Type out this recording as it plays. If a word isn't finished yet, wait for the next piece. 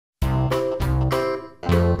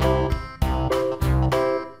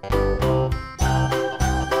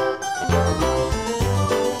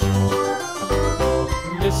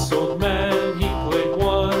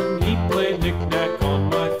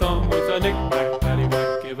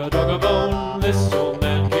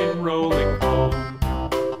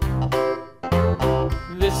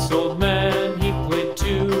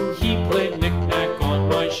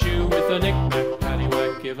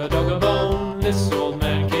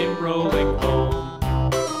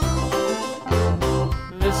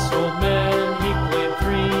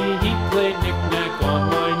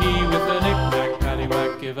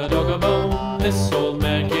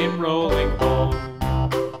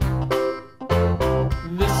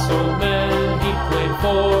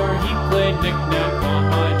played knick-knack on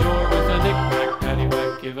my door with a knick-knack,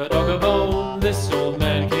 paddywhack, give a dog a bone. This old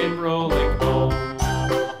man came rolling home.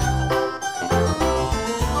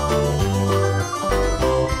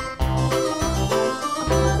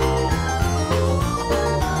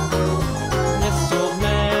 This old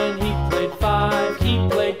man, he played five, he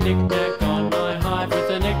played knick-knack on my hive with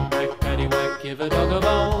a knick-knack, paddywhack, give a dog a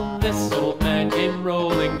bone. This old man came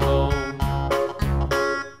rolling home.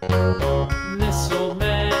 This old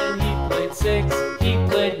man, he played six, he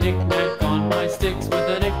played knick-knack on my sticks with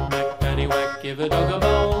a knick-knack, paddywhack, give a dog a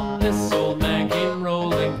bone. This old man came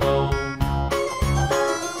rolling home.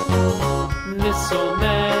 This old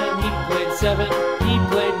man, he played seven, he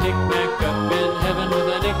played knick-knack up in heaven with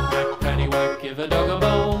a knick-knack, paddywhack, give a dog a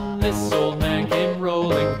bone. This old man came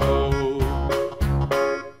rolling home.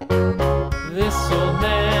 This old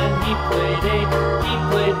man, he played eight, he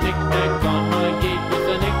played knick-knack on my gate with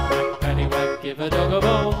a knick-knack, paddywhack, give a dog a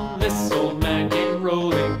bone. This old man came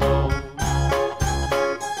rolling home.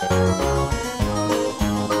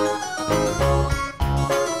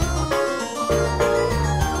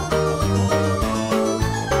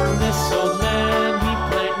 This old man, he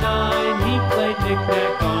played nine, he played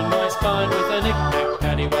knick-knack on my spine with a knick-knack,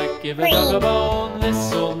 paddywhack, give a dog a bone.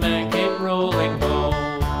 This old man came rolling home.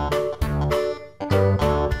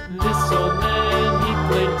 This old man, he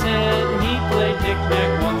played ten, he played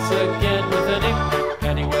knick-knack once again with a knick-knack,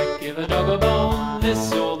 paddywhack, give a dog a bone.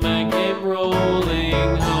 This old man came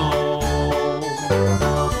rolling home.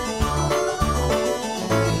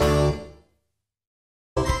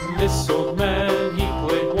 This old man, he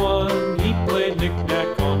played one, he played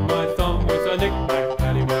knick-knack on my thumb with a knick-knack,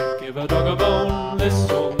 paddywhack, give a dog a bone. This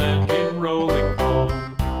old man came rolling home.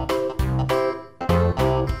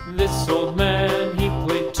 This old man, he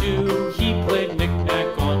played two, he played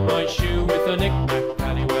knick-knack on my shoe with a knick-knack,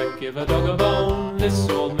 paddywhack, give a dog a bone. This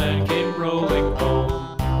old man came rolling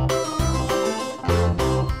home.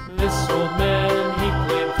 This old man, he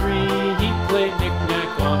played three, he played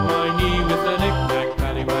knick-knack on my knee with a knick-knack,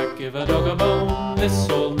 paddywhack, give a dog a bone. This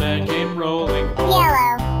old man came rolling home.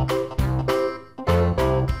 Yellow.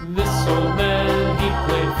 This old man, he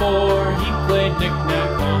played four, he played knick-knack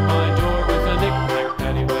on my door with a knick-knack,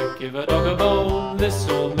 paddywhack, give a dog a bone. This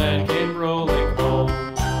old man came rolling home.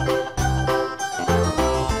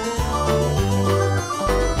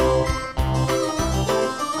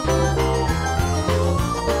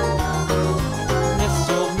 This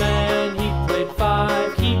old man, he played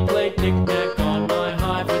five, he played knick-knack on my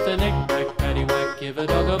hive with a knick-knack, paddywhack, give a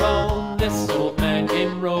dog a bone. This old man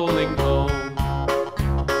came rolling home.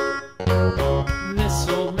 This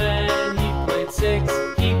old man, he played six,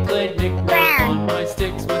 he played knick-knack on my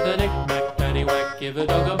sticks with a knick-knack, paddywhack, give a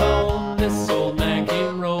dog a bone. This old man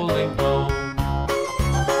came rolling home.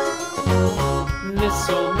 This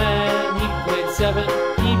old man, he played seven,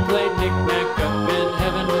 he played knick-knack up in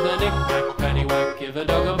heaven with a knick-knack, paddywhack, give a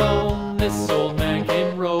dog a bone. This old man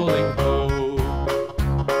came rolling home.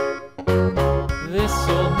 This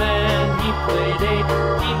old man, he played eight,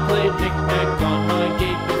 he played knick-knack on my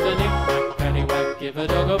gate with a knick-knack, paddywhack, give a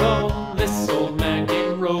dog a bone. This old man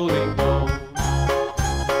came rolling home.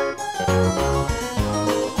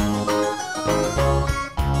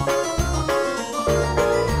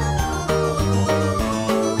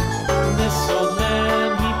 This old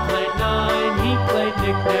man, he played nine, he played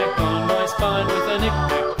knick-knack on my spine with a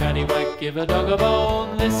knick-knack, paddywhack, give a dog a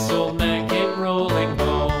bone. This old man came rolling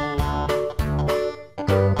home.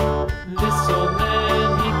 This old man,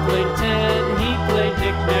 he played ten, he played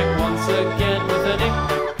knick-knack once again with a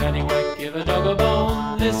knick-knack, paddywhack, give a dog a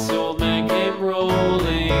bone. This